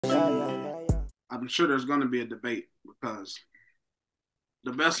I'm sure there's going to be a debate because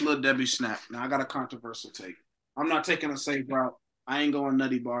the best Little Debbie snack. Now I got a controversial take. I'm not taking a safe route. I ain't going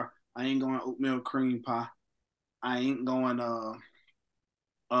Nutty Bar. I ain't going oatmeal cream pie. I ain't going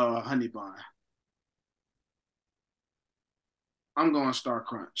honey bun. I'm going Star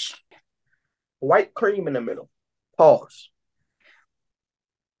Crunch. White cream in the middle. Pause.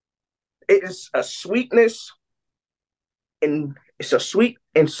 It is a sweetness, and it's a sweet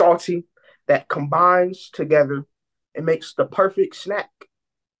and salty that combines together and makes the perfect snack.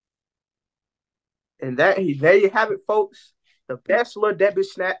 And there you have it, folks. The best Little Debbie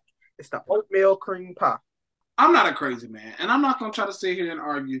snack is the oatmeal cream pie. I'm not a crazy man, and I'm not going to try to sit here and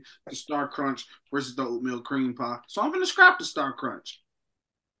argue the Star Crunch versus the oatmeal cream pie. So I'm going to scrap the Star Crunch.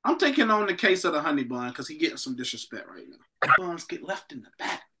 I'm taking on the case of the honey bun because he's getting some disrespect right now. Buns get left in the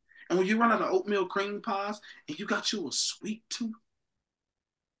back. And when you run out of oatmeal cream pies and you got you a sweet tooth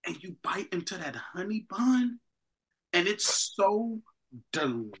and you bite into that honey bun and it's so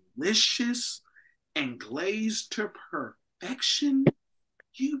delicious and glazed to perfection,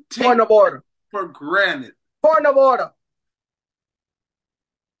 you take Point of order. for granted. Point of order.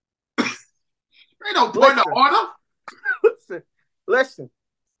 Ain't no point of order. Listen.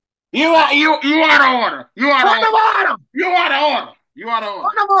 You out of order. You out of order. You out of order. You out of order.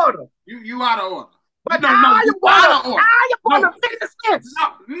 Point of order. You out of order. But how you going to finish this?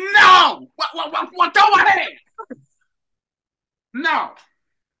 No. What? Go ahead. No.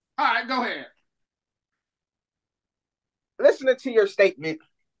 All right, go ahead. Listening to your statement,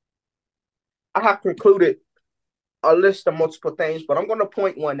 I have concluded a list of multiple things, but I'm going to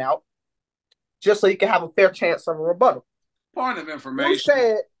point one out just so you can have a fair chance of a rebuttal. Point of information. You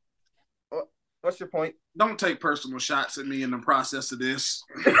said, what's your point? Don't take personal shots at me in the process of this.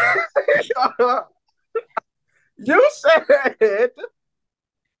 You said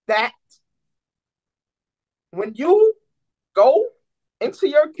that when you go into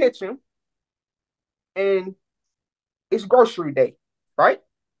your kitchen and it's grocery day, right?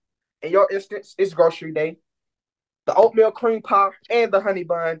 In your instance, it's grocery day. The oatmeal cream pie and the honey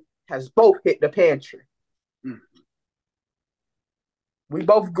bun has both hit the pantry. Mm. We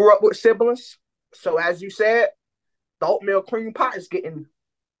both grew up with siblings. So as you said, the oatmeal cream pie is getting,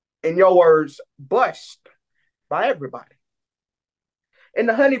 in your words, bust by everybody. And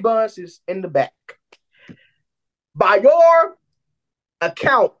the honey buns is in the back. By your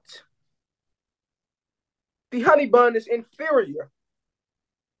account, the honey bun is inferior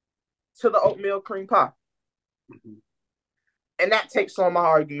to the oatmeal cream pie. Mm-hmm. And that takes on my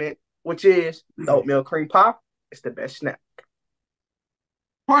argument, which is the oatmeal cream pie is the best snack.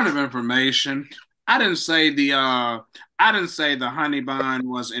 Point of information. I didn't say the honey bun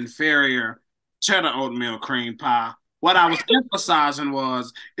was inferior to the oatmeal cream pie. What I was emphasizing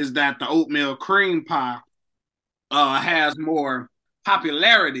is that the oatmeal cream pie has more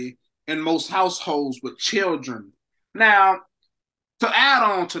popularity in most households with children. Now, to add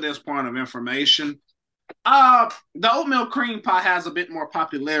on to this point of information, the oatmeal cream pie has a bit more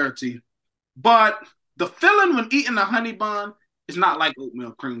popularity, but the feeling when eating a honey bun is not like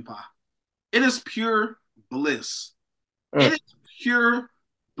oatmeal cream pie. It is pure bliss. It is pure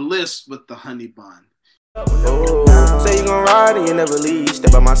bliss with the honey bun. Oh, say you gon' ride and you never leave.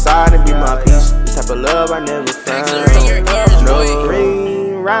 Step by my side and be my peace. This type of love I never found. No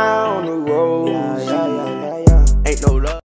ring round the road.